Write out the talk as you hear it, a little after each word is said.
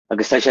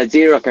agus tá sé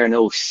díreach ar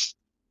nós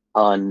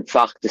an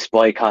factus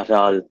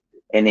boycottáil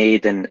in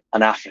éidean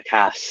an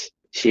Africas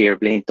siar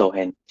bliantó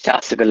hin.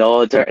 Seasta go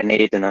láidir in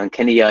éidean an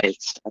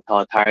cineilt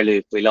atá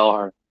tarlú bhui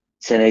láthair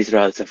san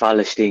Israel sa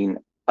Palestine,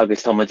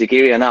 agus tá de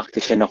géirí an achta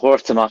sin na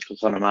chóirtamach go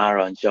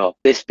Connemara an seo.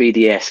 This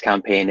BDS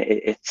campaign,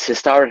 it's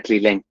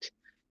historically linked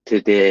to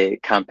the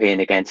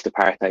campaign against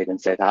apartheid in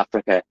South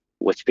Africa,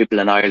 which people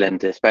in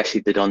Ireland,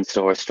 especially the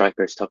Dunstore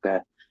strikers, took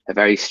a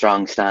very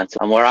strong stance.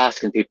 And we're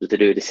asking people to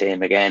do the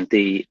same again.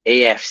 The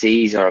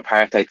AFCs, or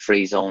Apartheid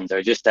Free Zones,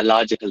 are just a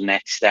logical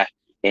next step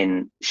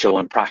in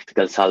showing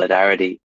practical solidarity